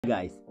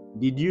Guys,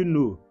 did you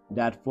know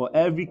that for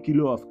every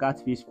kilo of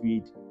catfish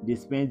feed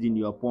dispensed in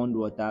your pond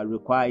water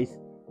requires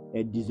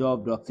a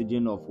dissolved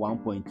oxygen of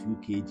 1.2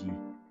 kg?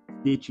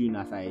 Stay tuned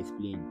as I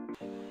explain.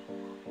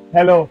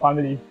 Hello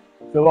family,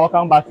 so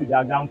welcome back to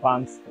Diagram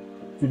Farms.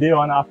 Today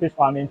on our fish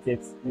farming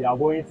tips, we are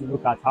going to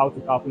look at how to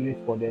calculate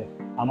for the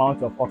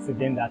amount of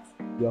oxygen that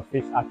your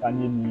fish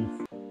actually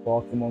needs for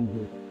optimum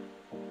growth.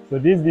 So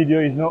this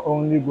video is not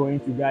only going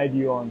to guide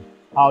you on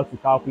how to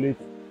calculate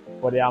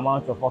for the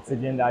amount of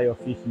oxygen that your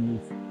fish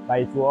needs, but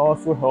it will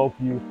also help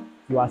you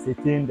to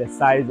ascertain the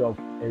size of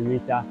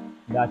aerator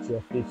that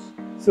your fish.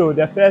 So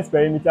the first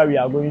parameter we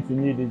are going to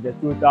need is the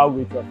total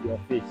weight of your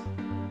fish.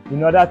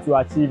 In order to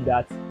achieve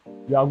that,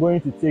 you are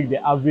going to take the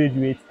average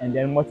weight and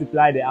then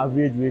multiply the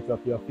average weight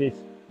of your fish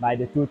by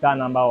the total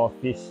number of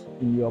fish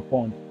in your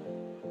pond.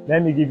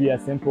 Let me give you a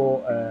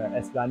simple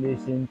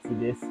explanation to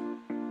this.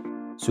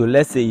 So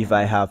let's say if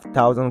I have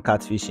 1,000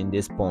 catfish in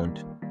this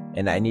pond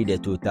and I need a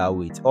total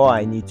weight, all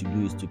I need to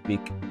do is to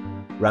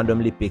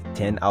randomly pick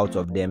 10 out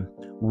of them,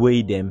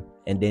 weigh them,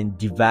 and then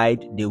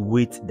divide the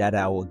weight that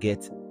I will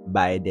get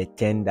by the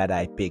 10 that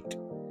I picked.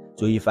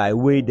 So if I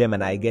weigh them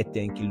and I get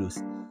 10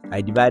 kilos,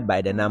 I divide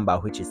by the number,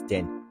 which is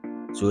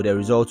 10. So the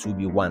result will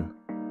be 1.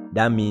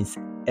 That means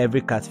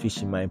every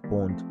catfish in my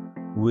pond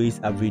weighs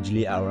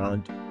averagely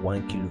around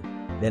 1 kilo.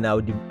 Then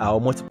I'll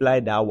multiply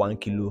that 1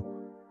 kilo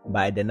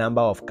by the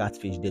number of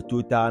catfish, the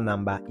total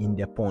number in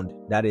the pond,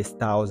 that is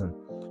 1,000.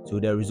 So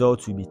the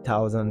result will be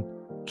 1,000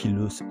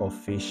 kilos of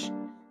fish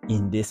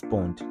in this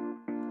pond.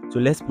 So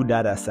let's put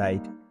that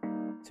aside.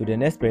 So the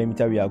next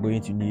parameter we are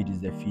going to need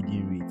is the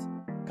feeding rate.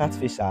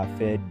 Catfish are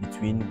fed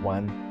between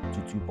 1 to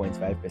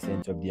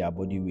 2.5% of their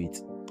body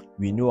weight.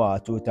 We know our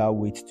total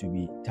weight to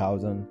be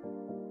 1,000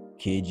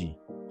 kg.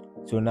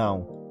 So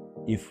now,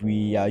 if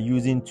we are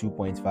using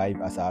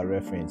 2.5 as our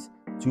reference,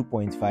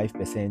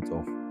 2.5%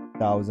 of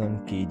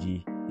 1,000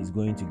 kg is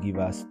going to give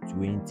us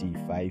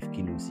 25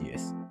 kilos.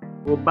 Yes.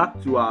 Go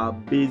back to our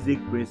basic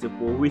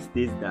principle, which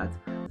states that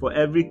for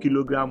every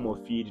kilogram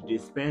of feed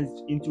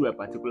dispensed into a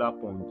particular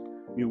pond,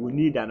 we will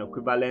need an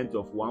equivalent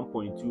of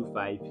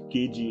 1.25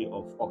 kg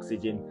of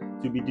oxygen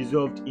to be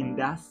dissolved in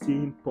that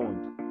same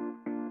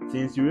pond.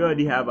 Since we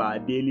already have our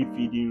daily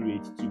feeding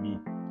rate to be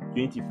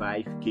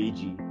 25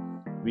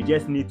 kg, we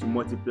just need to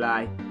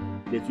multiply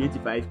the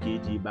 25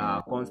 kg by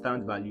our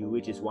constant value,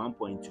 which is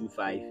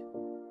 1.25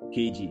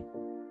 kg.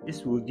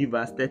 This will give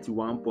us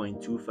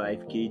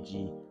 31.25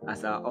 kg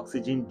as our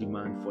oxygen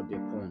demand for the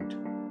pond.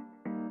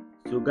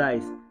 So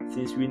guys,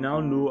 since we now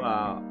know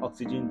our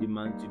oxygen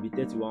demand to be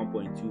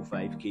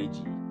 31.25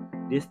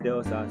 kg, this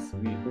tells us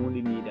we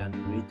only need an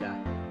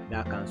aerator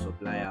that can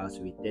supply us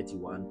with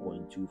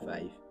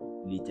 31.25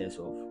 liters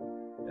of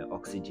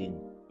oxygen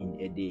in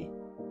a day.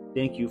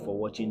 Thank you for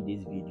watching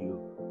this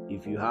video.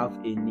 If you have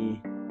any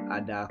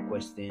other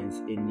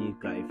questions, any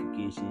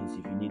clarifications,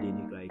 if you need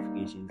any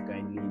clarifications,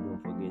 kindly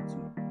don't forget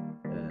to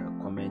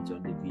comment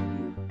on the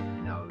video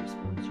and I'll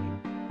respond to you.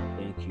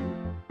 Thank you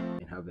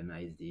and have a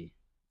nice day.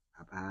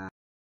 Bye bye.